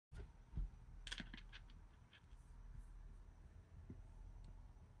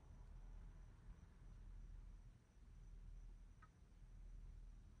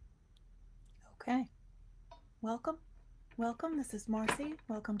Okay, welcome. Welcome. This is Marci.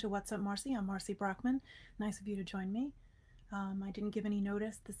 Welcome to What's Up, Marci. I'm Marci Brockman. Nice of you to join me. I didn't give any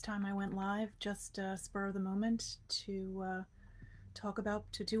notice this time I went live, just spur of the moment to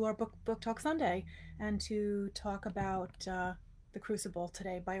do our book talk Sunday and to talk about The Crucible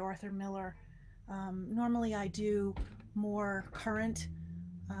today by Arthur Miller. Normally I do more current,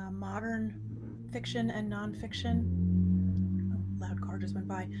 modern fiction and nonfiction. Oh, loud car just went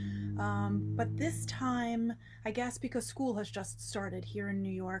by. But this time, I guess because school has just started here in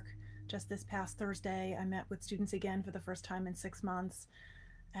New York, just this past Thursday, I met with students again for the first time in 6 months.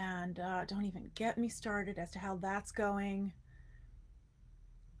 And don't even get me started as to how that's going,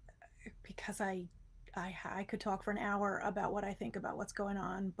 because I could talk for an hour about what I think about what's going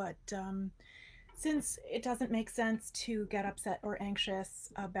on. But since it doesn't make sense to get upset or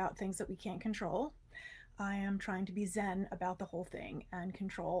anxious about things that we can't control, I am trying to be zen about the whole thing and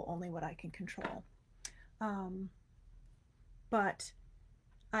control only what I can control. But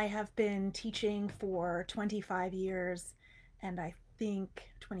I have been teaching for 25 years, and I think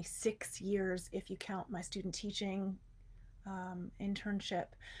 26 years if you count my student teaching internship.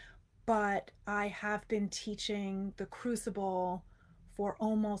 But I have been teaching The Crucible for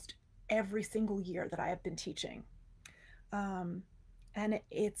almost every single year that I have been teaching. And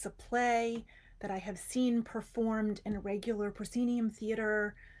it's a play that I have seen performed in a regular proscenium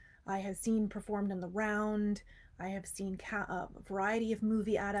theater. I have seen performed in the round. I have seen a variety of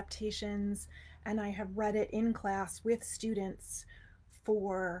movie adaptations, and I have read it in class with students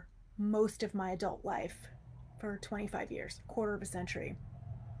for most of my adult life, for 25 years, a quarter of a century.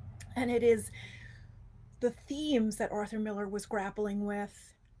 And it is the themes that Arthur Miller was grappling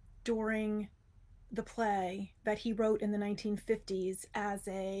with during the play that he wrote in the 1950s as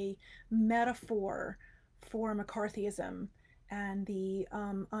a metaphor for McCarthyism and the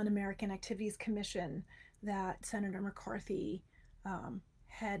Un-American Activities Commission that Senator McCarthy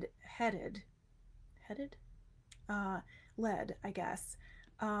led, I guess,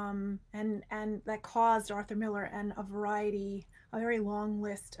 and that caused Arthur Miller and a very long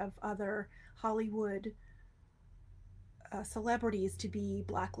list of other Hollywood celebrities to be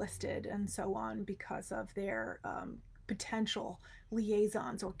blacklisted and so on because of their potential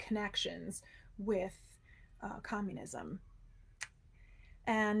liaisons or connections with communism.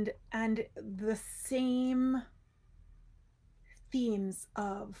 And the same themes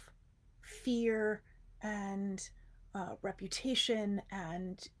of fear and reputation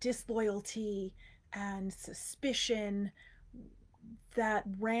and disloyalty and suspicion that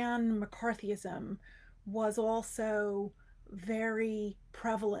ran McCarthyism was also very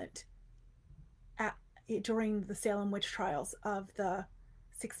prevalent during the Salem witch trials of the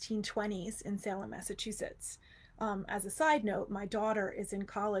 1620s in Salem, Massachusetts. As a side note, my daughter is in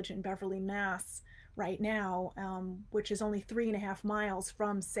college in Beverly, Mass right now, which is only 3.5 miles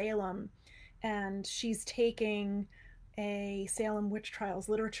from Salem, and she's taking a Salem witch trials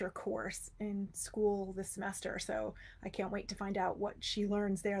literature course in school this semester. So I can't wait to find out what she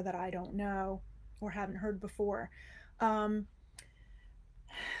learns there that I don't know or haven't heard before.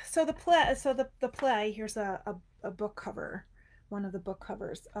 So the play. Here's a book cover, one of the book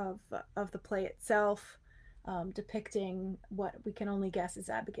covers of the play itself, depicting what we can only guess is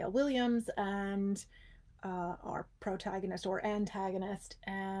Abigail Williams and our protagonist or antagonist,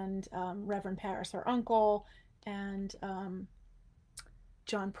 and Reverend Paris, her uncle, and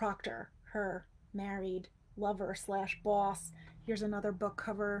John Proctor, her married lover slash boss. Here's another book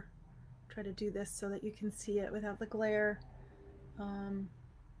cover. Try to do this so that you can see it without the glare.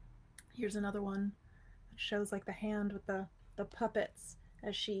 Here's another one that shows like the hand with the puppets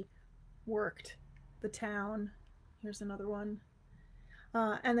as she worked the town. Here's another one.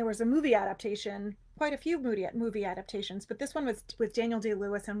 And there was a movie adaptation, quite a few movie adaptations, but this one was with Daniel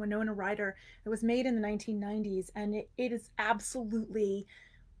Day-Lewis and Winona Ryder. It was made in the 1990s, and it is absolutely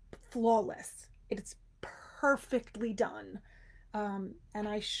flawless. It's perfectly done. And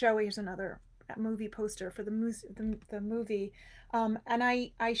I show, here's another movie poster for the movie, and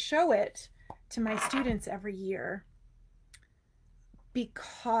I show it to my students every year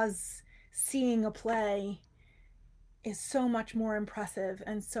because seeing a play is so much more impressive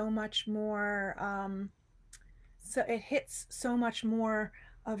and so much more so it hits so much more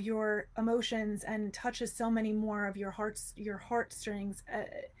of your emotions and touches so many more of your heartstrings,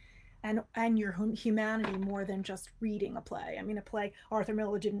 and your humanity, more than just reading a play. I mean, a play, Arthur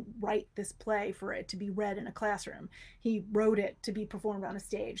Miller didn't write this play for it to be read in a classroom. He wrote it to be performed on a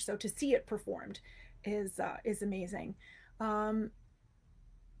stage. So to see it performed is amazing.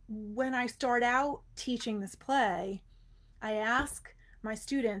 When I start out teaching this play, I ask my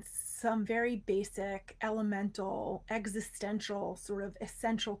students some very basic, elemental, existential, sort of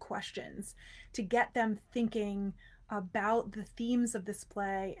essential questions to get them thinking about the themes of this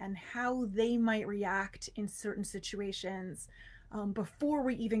play and how they might react in certain situations before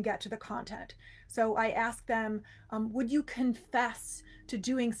we even get to the content. So I asked them, would you confess to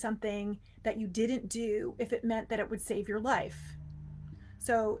doing something that you didn't do if it meant that it would save your life?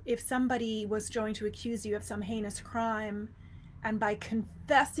 So if somebody was going to accuse you of some heinous crime, and by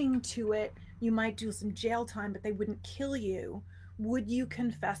confessing to it, you might do some jail time, but they wouldn't kill you, would you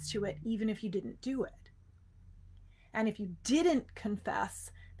confess to it even if you didn't do it? And if you didn't confess,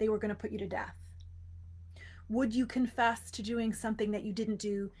 they were going to put you to death. Would you confess to doing something that you didn't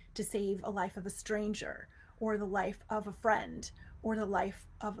do to save a life of a stranger, or the life of a friend, or the life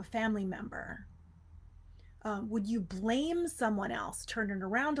of a family member? Would you blame someone else? Turn it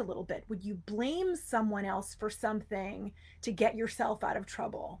around a little bit. Would you blame someone else for something to get yourself out of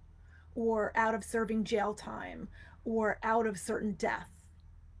trouble, or out of serving jail time, or out of certain death?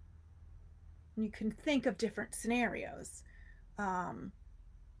 And you can think of different scenarios.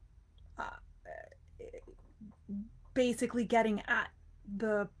 Basically getting at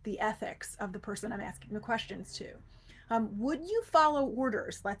the ethics of the person I'm asking the questions to. Would you follow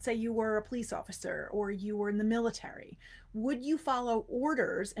orders? Let's say you were a police officer or you were in the military. Would you follow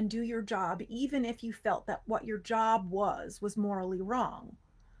orders and do your job even if you felt that what your job was morally wrong?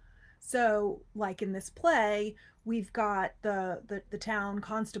 So, like in this play, we've got the town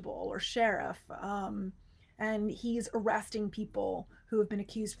constable or sheriff, and he's arresting people who have been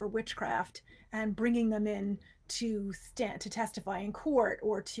accused for witchcraft and bringing them in to testify in court,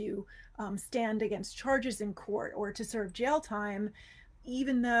 or to stand against charges in court, or to serve jail time,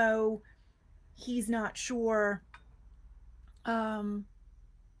 even though he's not sure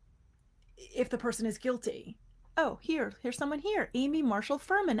if the person is guilty. Oh, here's someone here. Amy Marshall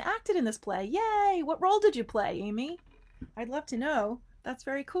Furman acted in this play. Yay! What role did you play, Amy? I'd love to know. That's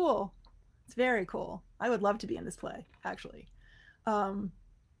very cool. It's very cool. I would love to be in this play, actually.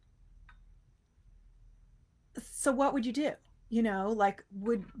 So what would you do? You know, like,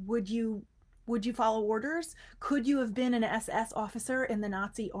 would you follow orders? Could you have been an SS officer in the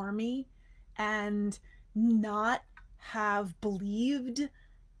Nazi army and not have believed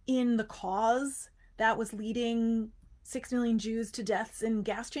in the cause that was leading 6 million Jews to deaths in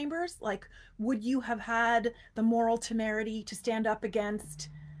gas chambers? Like, would you have had the moral temerity to stand up against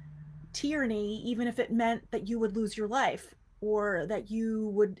tyranny, even if it meant that you would lose your life, or that you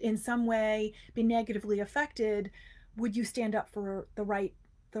would in some way be negatively affected? Would you stand up for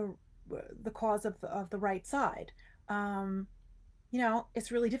the cause of the right side? You know,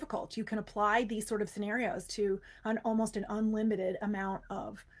 it's really difficult. You can apply these sort of scenarios to almost an unlimited amount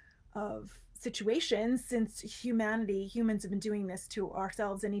of situations, since humans have been doing this to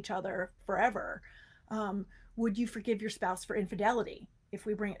ourselves and each other forever. Would you forgive your spouse for infidelity? If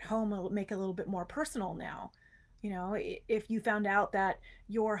we bring it home, it'll make it a little bit more personal now. You know, if you found out that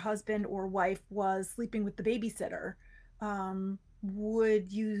your husband or wife was sleeping with the babysitter,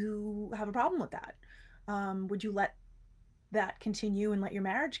 would you have a problem with that? Would you let that continue and let your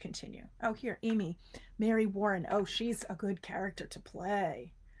marriage continue? Oh, here, Amy, Mary Warren. Oh, she's a good character to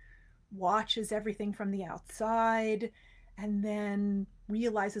play. Watches everything from the outside and then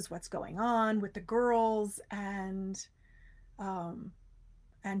realizes what's going on with the girls, and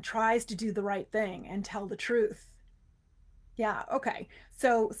tries to do the right thing and tell the truth. Yeah, okay.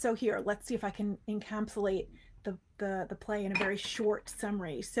 So here, let's see if I can encapsulate the play in a very short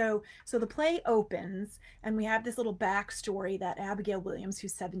summary. So the play opens, and we have this little backstory that Abigail Williams,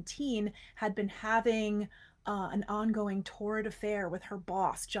 who's 17, had been having an ongoing torrid affair with her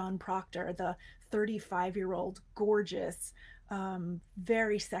boss, John Proctor, the 35-year-old, gorgeous,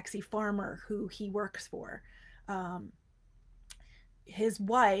 very sexy farmer who he works for. His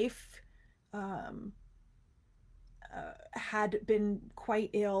wife had been quite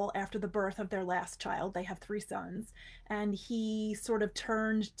ill after the birth of their last child. They have 3 sons, and he sort of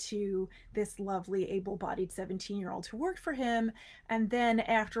turned to this lovely, able-bodied 17-year-old who worked for him. And then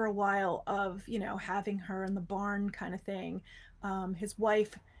after a while of, you know, having her in the barn kind of thing, his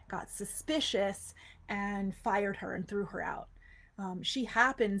wife got suspicious and fired her and threw her out. She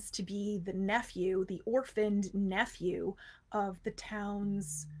happens to be the orphaned nephew of the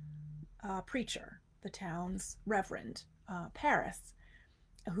town's preacher, the town's reverend, Paris,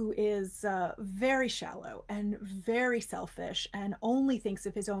 who is very shallow and very selfish and only thinks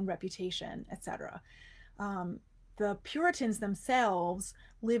of his own reputation, etc. The Puritans themselves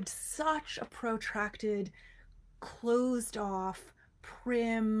lived such a protracted, closed off,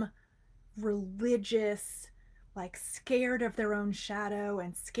 prim, religious, like scared of their own shadow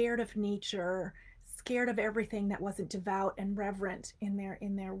and scared of nature, scared of everything that wasn't devout and reverent in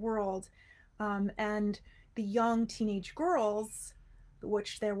their world. And the young teenage girls,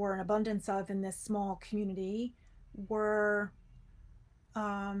 which there were an abundance of in this small community, were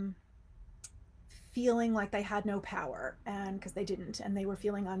um, feeling like they had no power, and because they didn't, and they were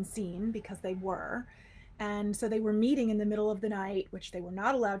feeling unseen because they were. And so they were meeting in the middle of the night, which they were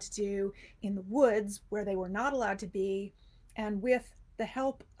not allowed to do, in the woods where they were not allowed to be. And with the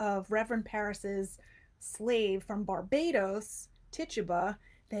help of Reverend Paris's slave from Barbados, Tituba,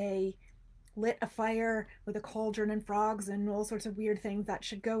 they lit a fire with a cauldron and frogs and all sorts of weird things that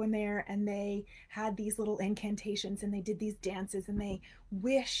should go in there. And they had these little incantations and they did these dances and they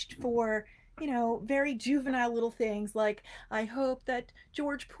wished for, very juvenile little things like, I hope that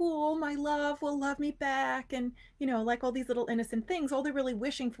George Poole, my love, will love me back. And, like all these little innocent things, all they're really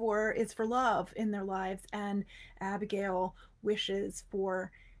wishing for is for love in their lives. And Abigail wishes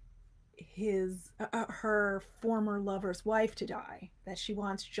for her former lover's wife to die, that she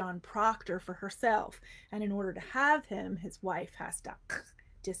wants John Proctor for herself, and in order to have him, his wife has to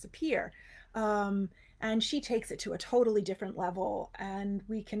disappear. And she takes it to a totally different level, and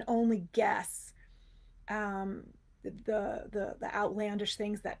we can only guess the outlandish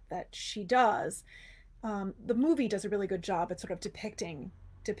things that she does. The movie does a really good job at sort of depicting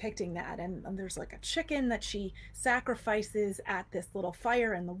that. And there's like a chicken that she sacrifices at this little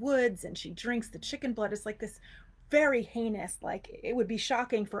fire in the woods, and she drinks the chicken blood. It's like this very heinous, like it would be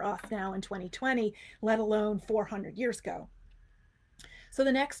shocking for us now in 2020, let alone 400 years ago. So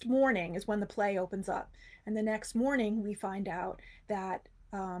the next morning is when the play opens up, and the next morning we find out that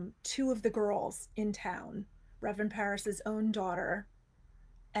two of the girls in town, Reverend Paris's own daughter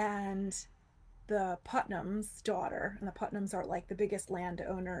and the Putnam's daughter, and the Putnams are like the biggest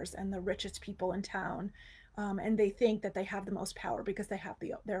landowners and the richest people in town, and they think that they have the most power because they have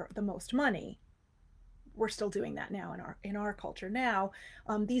the most money. We're still doing that now in our culture now.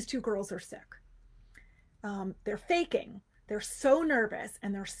 These two girls are sick. They're faking. They're so nervous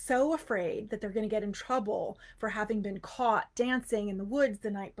and they're so afraid that they're going to get in trouble for having been caught dancing in the woods the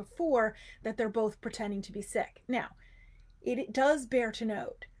night before, that they're both pretending to be sick. Now, it does bear to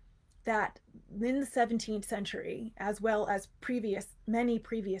note that in the 17th century, as well as many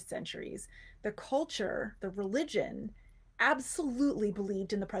previous centuries, the culture, the religion, absolutely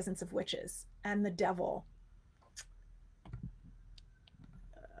believed in the presence of witches and the devil.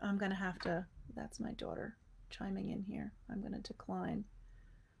 I'm going to have to, that's my daughter chiming in here. I'm going to decline.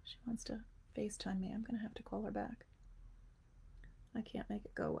 She wants to FaceTime me. I'm going to have to call her back. I can't make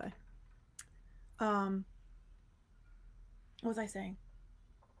it go away. What was I saying?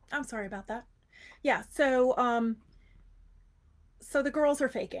 I'm sorry about that. Yeah, so the girls are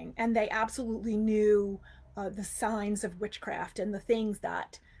faking, and they absolutely knew the signs of witchcraft and the things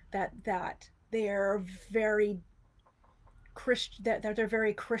that they're very they're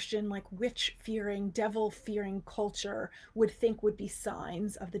very Christian, like witch-fearing, devil-fearing culture would think would be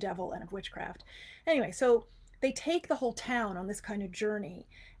signs of the devil and of witchcraft. Anyway, so they take the whole town on this kind of journey,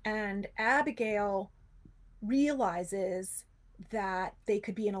 and Abigail realizes that they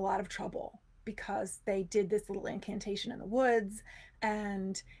could be in a lot of trouble because they did this little incantation in the woods,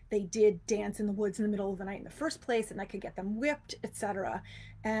 and they did dance in the woods in the middle of the night in the first place, and that could get them whipped, etc.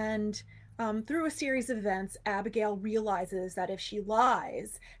 And through a series of events, Abigail realizes that if she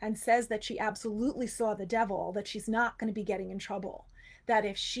lies and says that she absolutely saw the devil, that she's not going to be getting in trouble. That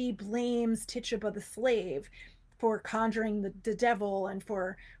if she blames Tituba the slave for conjuring the devil and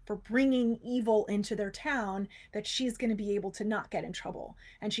for bringing evil into their town, that she's going to be able to not get in trouble.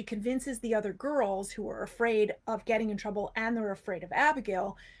 And she convinces the other girls who are afraid of getting in trouble and they're afraid of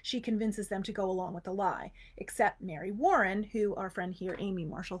Abigail, she convinces them to go along with the lie, except Mary Warren, who our friend here, Amy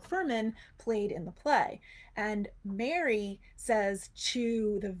Marshall Furman, played in the play. And Mary says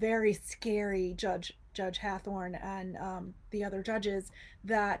to the very scary Judge Hathorne and the other judges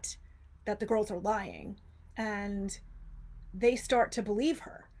that the girls are lying, and they start to believe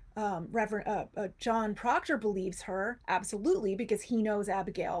her. Reverend John Proctor believes her absolutely, because he knows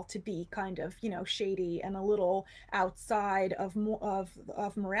Abigail to be kind of, shady and a little outside of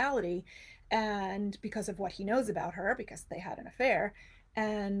morality, and because of what he knows about her, because they had an affair.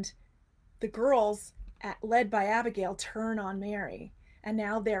 And the girls, led by Abigail, turn on Mary, and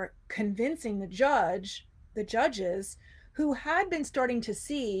now they're convincing the judges, who had been starting to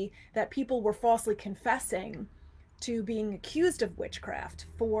see that people were falsely confessing to being accused of witchcraft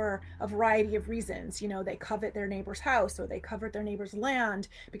for a variety of reasons. You know, they covet their neighbor's house, or they covet their neighbor's land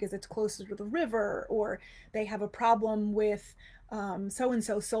because it's closer to the river, or they have a problem with so and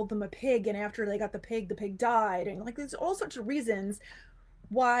so sold them a pig, and after they got the pig died. And like, there's all sorts of reasons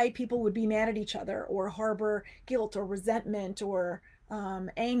why people would be mad at each other or harbor guilt or resentment or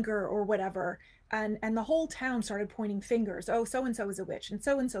anger or whatever. And the whole town started pointing fingers. Oh, so and so is a witch, and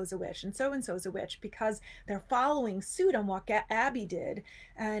so is a witch, and so is a witch, because they're following suit on what Abby did,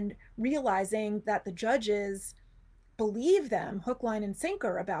 and realizing that the judges believe them hook, line, and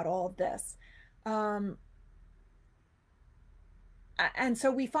sinker about all of this. And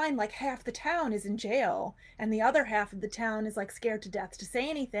so we find like half the town is in jail, and the other half of the town is like scared to death to say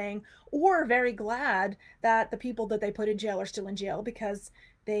anything, or very glad that the people that they put in jail are still in jail because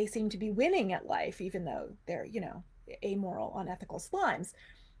they seem to be winning at life, even though they're, you know, amoral, unethical slimes.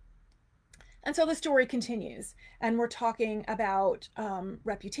 And so the story continues, and we're talking about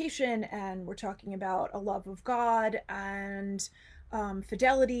reputation, and we're talking about a love of God, and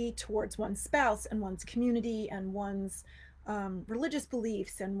fidelity towards one's spouse and one's community and one's religious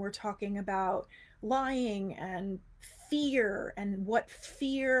beliefs. And we're talking about lying and fear, and what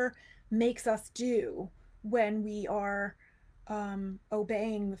fear makes us do when we are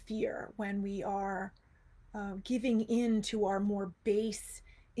obeying the fear, when we are giving in to our more base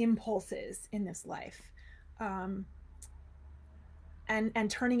impulses in this life, and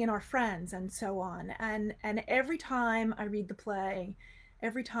turning in our friends and so on. And every time I read the play,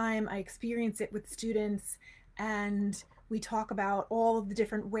 every time I experience it with students, and we talk about all of the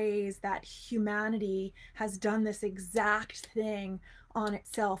different ways that humanity has done this exact thing on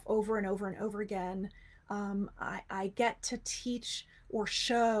itself over and over and over again, I get to teach or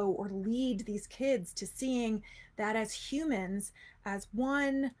show or lead these kids to seeing that as humans, as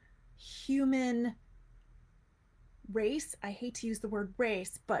one human race. I hate to use the word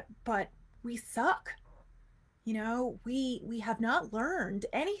race, but we suck. You know, we have not learned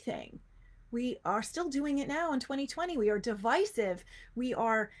anything. We are still doing it now in 2020. We are divisive. We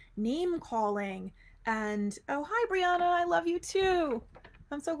are name calling. And oh, hi Brianna, I love you too.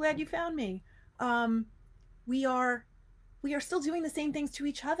 I'm so glad you found me. We are still doing the same things to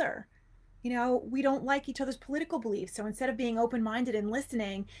each other. You know, we don't like each other's political beliefs. So instead of being open-minded and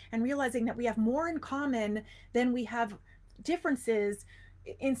listening and realizing that we have more in common than we have differences,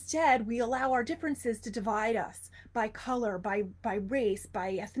 instead we allow our differences to divide us by color, by race,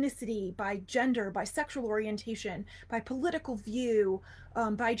 by ethnicity, by gender, by sexual orientation, by political view,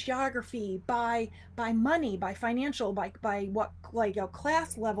 by geography, by money, by financial, by what, like, you know,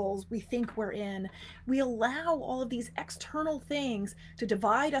 class levels we think we're in. We allow all of these external things to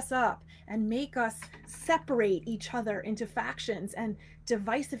divide us up and make us separate each other into factions and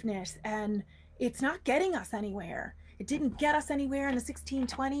divisiveness, and it's not getting us anywhere. It didn't get us anywhere in the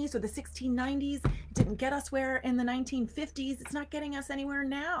 1620s or the 1690s. It didn't get us where in the 1950s. It's not getting us anywhere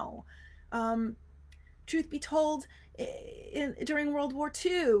now. Truth be told, during World War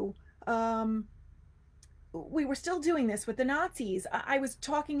II, we were still doing this with the Nazis. I was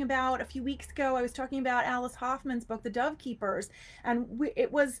talking about a few weeks ago, I was talking about Alice Hoffman's book, The Dove Keepers, and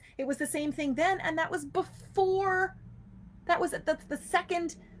it was the same thing then, and that was before, that was the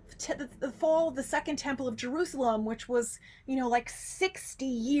second, the fall of the Second Temple of Jerusalem, which was, you know, like 60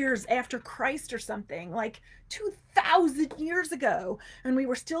 years after Christ or something, like 2,000 years ago, and we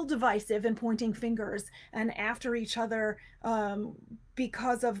were still divisive and pointing fingers and after each other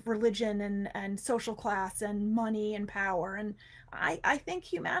because of religion and social class and money and power. And I think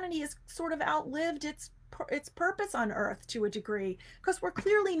humanity has sort of outlived its purpose on Earth to a degree, because we're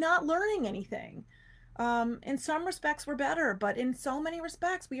clearly not learning anything. In some respects we're better, but in so many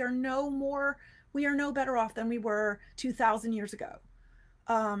respects we are no better off than we were 2,000 years ago.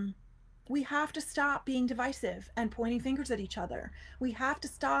 We have to stop being divisive and pointing fingers at each other. We have to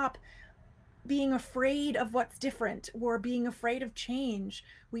stop being afraid of what's different or being afraid of change.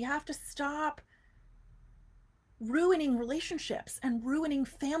 We have to stop ruining relationships and ruining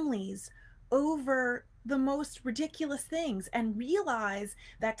families over the most ridiculous things, and realize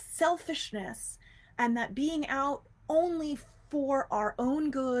that selfishness and that being out only for our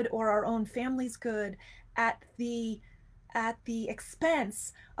own good or our own family's good at the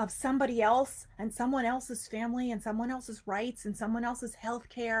expense of somebody else and someone else's family and someone else's rights and someone else's health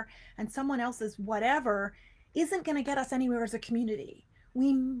care and someone else's whatever isn't going to get us anywhere as a community.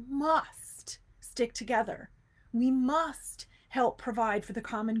 We must stick together. We must help provide for the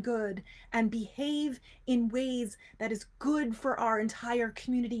common good and behave in ways that is good for our entire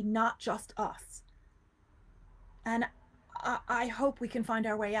community, not just us. And I hope we can find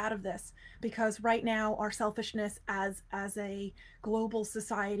our way out of this, because right now our selfishness as a global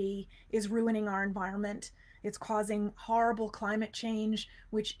society is ruining our environment. It's causing horrible climate change,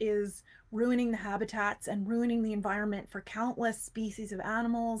 which is ruining the habitats and ruining the environment for countless species of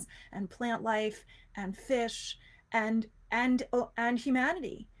animals and plant life and fish and and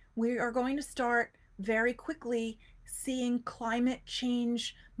humanity. We are going to start very quickly seeing climate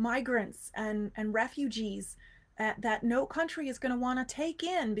change migrants and refugees that no country is going to want to take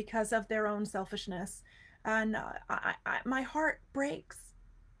in because of their own selfishness. And my heart breaks.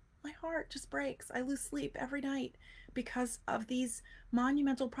 My heart just breaks. I lose sleep every night because of these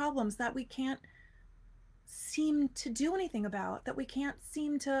monumental problems that we can't seem to do anything about, that we can't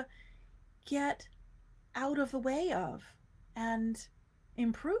seem to get out of the way of and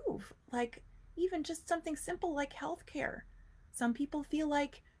improve. Like, even just something simple like healthcare. Some people feel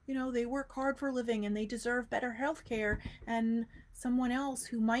like, they work hard for a living and they deserve better healthcare, and someone else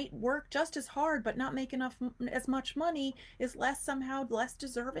who might work just as hard but not make as much money is somehow less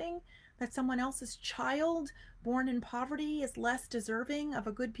deserving. That someone else's child born in poverty is less deserving of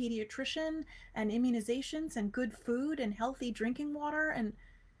a good pediatrician and immunizations and good food and healthy drinking water. And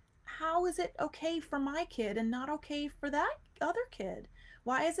how is it okay for my kid and not okay for that other kid?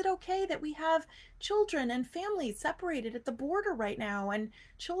 Why is it okay that we have children and families separated at the border right now and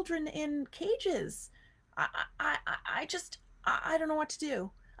children in cages? I just, I don't know what to do.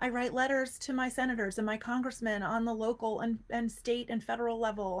 I write letters to my senators and my congressmen on the local and state and federal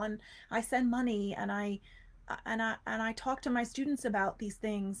level, and I send money, and I talk to my students about these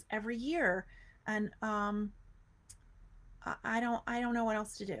things every year, and I don't know what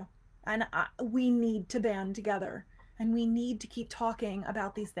else to do. And we need to band together, and we need to keep talking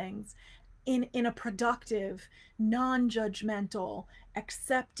about these things in a productive, non-judgmental,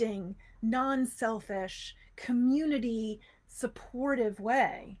 accepting, non-selfish, community supportive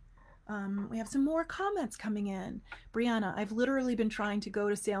way. We have some more comments coming in. Brianna, I've literally been trying to go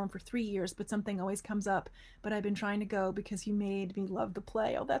to Salem for 3 years, but something always comes up. But I've been trying to go because you made me love the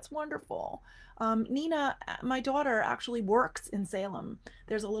play. Oh, that's wonderful. Nina, my daughter actually works in Salem.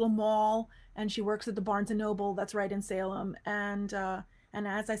 There's a little mall, and she works at the Barnes and Noble that's right in Salem. And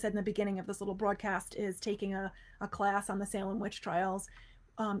as I said in the beginning of this little broadcast, is taking a class on the Salem witch trials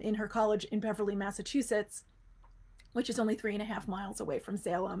in her college in Beverly, Massachusetts, which is only 3.5 miles away from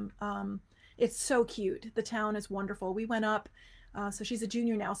Salem. It's so cute. The town is wonderful. We went up, so she's a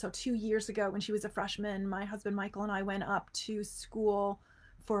junior now, so 2 years ago when she was a freshman, my husband Michael and I went up to school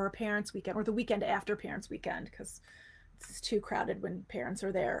for a parents' weekend, or the weekend after parents' weekend, because it's too crowded when parents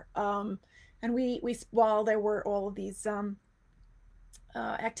are there. And we while there were all of these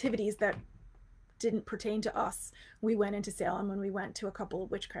activities that didn't pertain to us, we went into Salem, and we went to a couple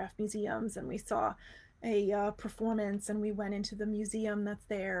of witchcraft museums, and we saw a performance, and we went into the museum that's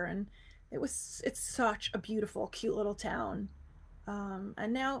there, and it's such a beautiful, cute little town.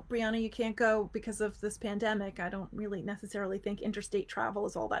 And now, Brianna, you can't go because of this pandemic. I don't really necessarily think interstate travel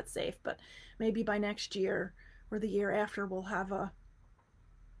is all that safe, but maybe by next year or the year after we'll have a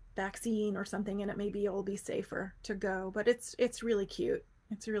vaccine or something, and maybe it'll be safer to go. But it's really cute.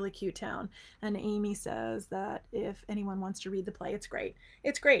 It's a really cute town. And Amy says that if anyone wants to read the play, it's great.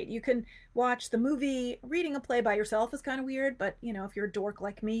 It's great. You can watch the movie. Reading a play by yourself is kind of weird, but if you're a dork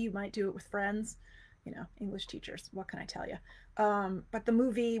like me, you might do it with friends. English teachers, what can I tell you? But the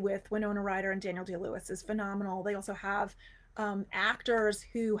movie with Winona Ryder and Daniel Day-Lewis is phenomenal. They also have actors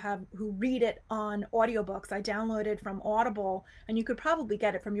who read it on audiobooks. I downloaded from Audible, and you could probably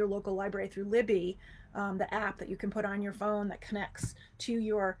get it from your local library through Libby, the app that you can put on your phone that connects to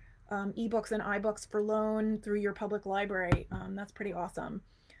your ebooks and iBooks for loan through your public library. That's pretty awesome.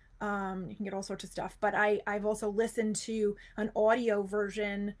 You can get all sorts of stuff. But I've also listened to an audio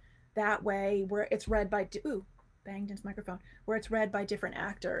version that way, where it's read by banged into microphone, where it's read by different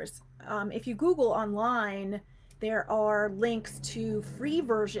actors. If you Google online, there are links to free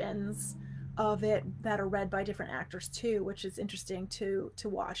versions of it that are read by different actors too, which is interesting to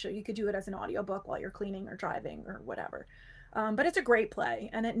watch. So you could do it as an audiobook while you're cleaning or driving or whatever. But it's a great play,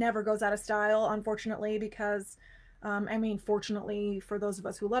 and it never goes out of style, unfortunately, because fortunately for those of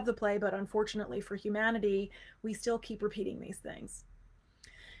us who love the play, but unfortunately for humanity, we still keep repeating these things.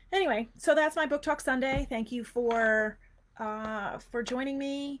 Anyway, so that's my Book Talk Sunday. Thank you for joining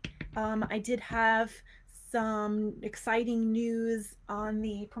me. I did have some exciting news on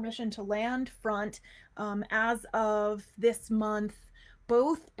the permission to land front. As of this month,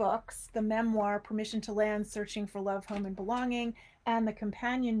 both books, the memoir Permission to Land, Searching for Love, Home, and Belonging, and the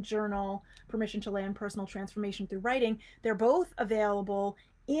companion journal Permission to Land, Personal Transformation Through Writing, they're both available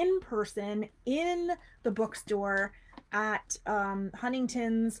in person in the bookstore at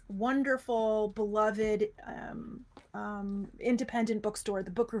Huntington's wonderful, beloved independent bookstore,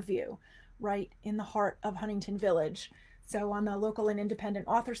 the Book Review, right in the heart of Huntington Village. So on the local and independent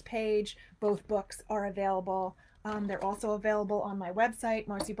authors page, both books are available. They're also available on my website,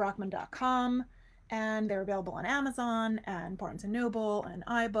 marcibrockman.com, and they're available on Amazon and Barnes & Noble and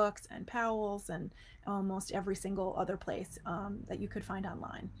iBooks and Powell's and almost every single other place that you could find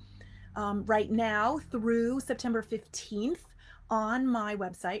online. Right now through September 15th on my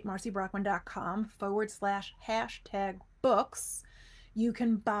website, marcibrockman.com/books, you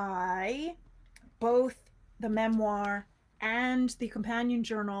can buy both the memoir and the companion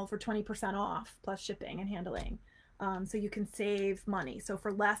journal for 20% off plus shipping and handling. So you can save money. So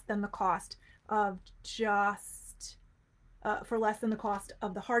for less than the cost of for less than the cost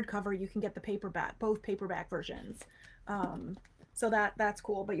of the hardcover, you can get the paperback, both paperback versions. So that's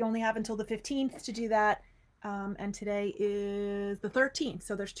cool, but you only have until the 15th to do that. And today is the 13th,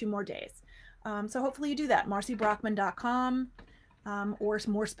 so there's 2 more days. So hopefully you do that. marcibrockman.com, or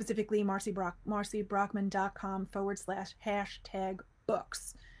more specifically,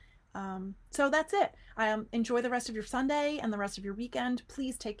 marcibrockman.com/books. So that's it. Enjoy the rest of your Sunday and the rest of your weekend.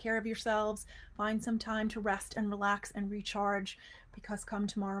 Please take care of yourselves. Find some time to rest and relax and recharge, because come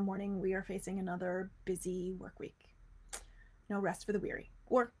tomorrow morning, we are facing another busy work week. No rest for the weary,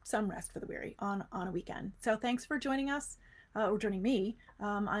 or some rest for the weary on a weekend. So thanks for joining us, or joining me.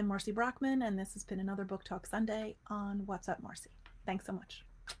 I'm Marci Brockman, and this has been another Book Talk Sunday on What's Up, Marci. Thanks so much.